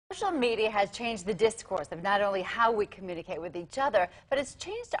Social media has changed the discourse of not only how we communicate with each other, but it's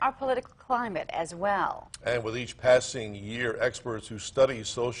changed our political climate as well. And with each passing year, experts who study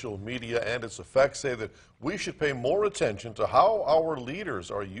social media and its effects say that we should pay more attention to how our leaders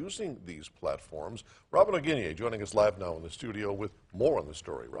are using these platforms. Robin O'Guiney joining us live now in the studio with more on the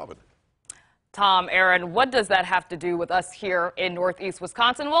story. Robin. Tom, Aaron, what does that have to do with us here in Northeast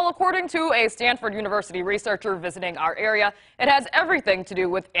Wisconsin? Well, according to a Stanford University researcher visiting our area, it has everything to do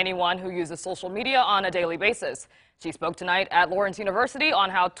with anyone who uses social media on a daily basis. She spoke tonight at Lawrence University on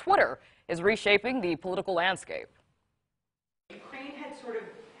how Twitter is reshaping the political landscape. Ukraine had sort of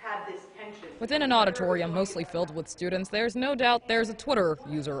had this tension. Within an auditorium mostly filled with students, there's no doubt there's a Twitter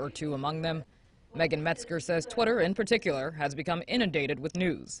user or two among them. Megan Metzger says Twitter, in particular, has become inundated with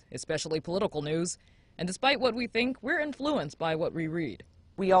news, especially political news. And despite what we think, we're influenced by what we read.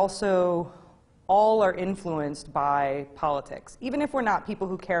 We also all are influenced by politics, even if we're not people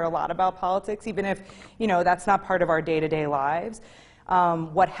who care a lot about politics, even if, that's not part of our day-to-day lives.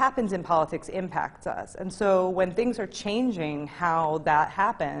 What happens in politics impacts us. And so when things are changing how that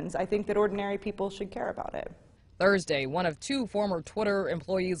happens, I think that ordinary people should care about it. Thursday, one of two former Twitter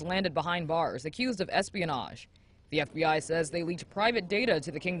employees landed behind bars, accused of espionage. The FBI says they leaked private data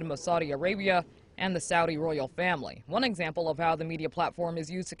to the Kingdom of Saudi Arabia and the Saudi royal family. One example of how the media platform is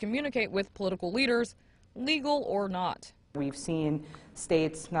used to communicate with political leaders, legal or not. We've seen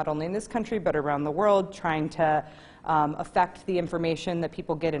states, not only in this country, but around the world, trying to affect the information that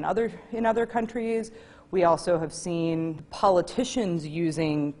people get in other countries. We also have seen politicians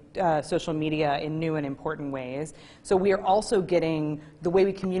using social media in new and important ways. So we are also getting the way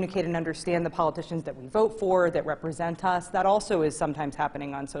we communicate and understand the politicians that we vote for, that represent us. That also is sometimes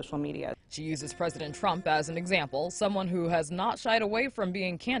happening on social media. She uses President Trump as an example, someone who has not shied away from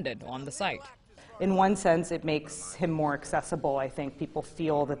being candid on the site. In one sense, it makes him more accessible. I think people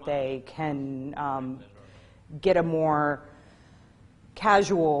feel that they can get a more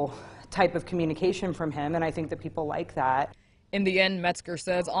casual type of communication from him, and I think that people like that. In the end, Metzger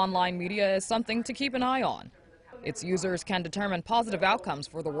says online media is something to keep an eye on. Its users can determine positive outcomes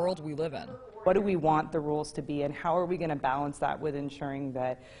for the world we live in. What do we want the rules to be, and how are we going to balance that with ensuring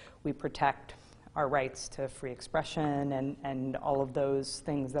that we protect our rights to free expression and all of those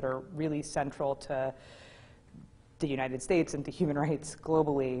things that are really central to the United States and to human rights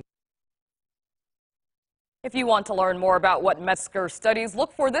globally? If you want to learn more about what Metzger studies,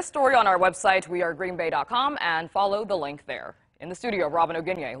 look for this story on our website, wearegreenbay.com, and follow the link there. In the studio, Robin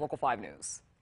O'Guiney, Local 5 News.